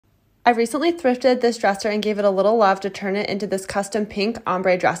I recently thrifted this dresser and gave it a little love to turn it into this custom pink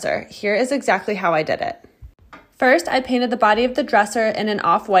ombre dresser. Here is exactly how I did it. First, I painted the body of the dresser in an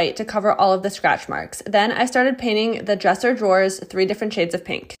off-white to cover all of the scratch marks. Then I started painting the dresser drawers 3 different shades of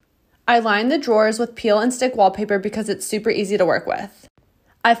pink. I lined the drawers with peel and stick wallpaper because it's super easy to work with.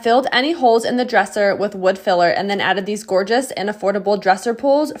 I filled any holes in the dresser with wood filler and then added these gorgeous and affordable dresser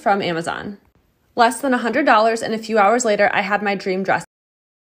pulls from Amazon. Less than $100, and a few hours later, I had my dream dresser.